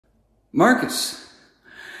Marcus.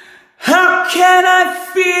 How can I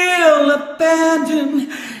feel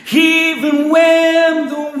abandoned even when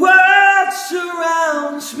the world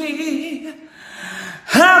surrounds me?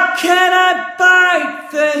 How can I bite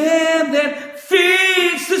the hand that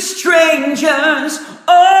feeds the strangers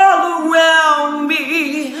all around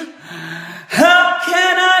me? How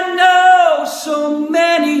can I know so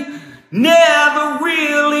many, never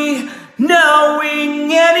really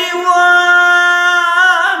knowing anyone?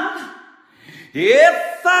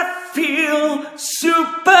 If I feel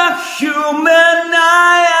superhuman,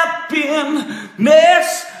 I have been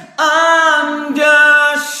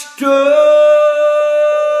misunderstood.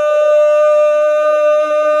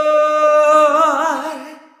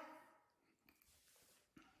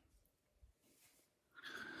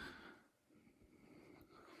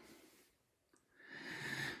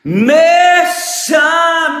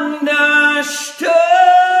 Misunderstood.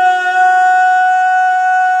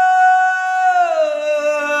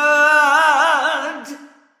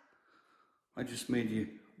 I just made you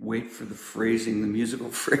wait for the phrasing, the musical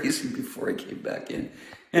phrasing before I came back in.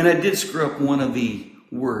 And I did screw up one of the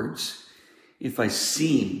words. If I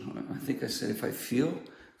seem, I think I said if I feel,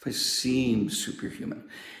 if I seem superhuman.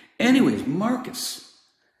 Anyways, Marcus,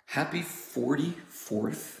 happy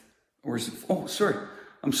 44th, or is it, oh, sorry,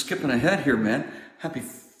 I'm skipping ahead here, man. Happy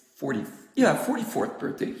 44th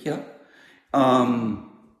birthday, yeah.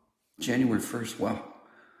 January 1st, wow.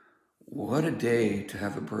 What a day to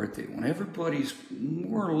have a birthday. When everybody's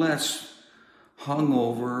more or less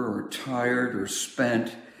hungover or tired or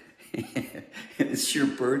spent, and it's your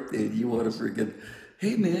birthday and you want to forget,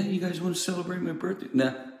 hey man, you guys want to celebrate my birthday?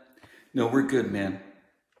 Nah, no, we're good, man.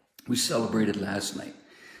 We celebrated last night.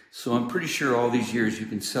 So I'm pretty sure all these years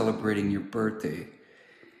you've been celebrating your birthday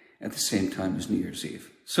at the same time as New Year's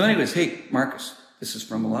Eve. So anyways, hey, Marcus, this is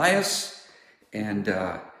from Elias. And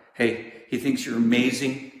hey, he thinks you're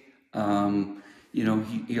amazing. You know,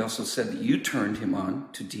 he also said that you turned him on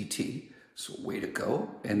to DT. So way to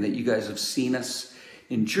go. And that you guys have seen us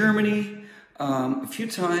in Germany a few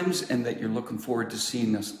times and that you're looking forward to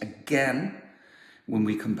seeing us again when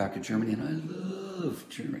we come back to Germany. And I love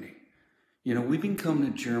Germany. You know, we've been coming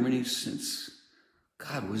to Germany since,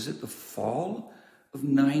 God, was it the fall of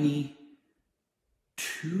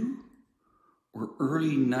 92 or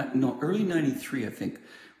early 93, I think,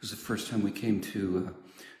 was the first time we came to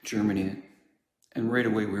Germany. And right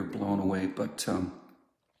away we were blown away. But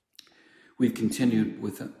we've continued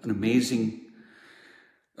with an amazing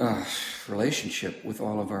relationship with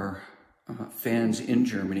all of our fans in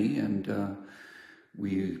Germany. And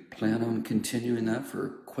we plan on continuing that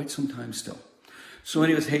for quite some time still. So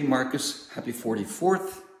anyways, hey, Marcus, happy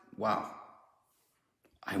 44th. Wow.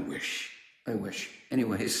 I wish.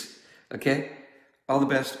 Anyways, okay. All the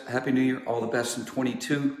best. Happy New Year. All the best in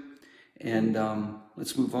 22. And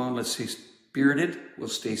let's move on. Let's stay spirited. We'll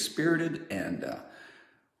stay spirited. And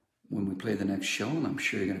when we play the next show, and I'm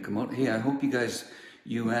sure you're going to come out. Hey, I hope you guys,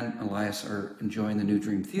 you and Elias, are enjoying the new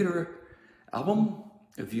Dream Theater album,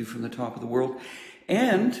 A View from the Top of the World.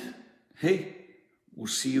 And hey, we'll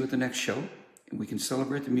see you at the next show. And we can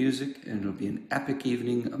celebrate the music. And it'll be an epic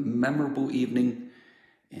evening, a memorable evening.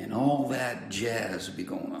 And all that jazz will be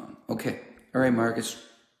going on. Okay. All right, Marcus.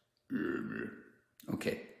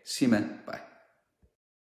 Okay. See you, man. Bye.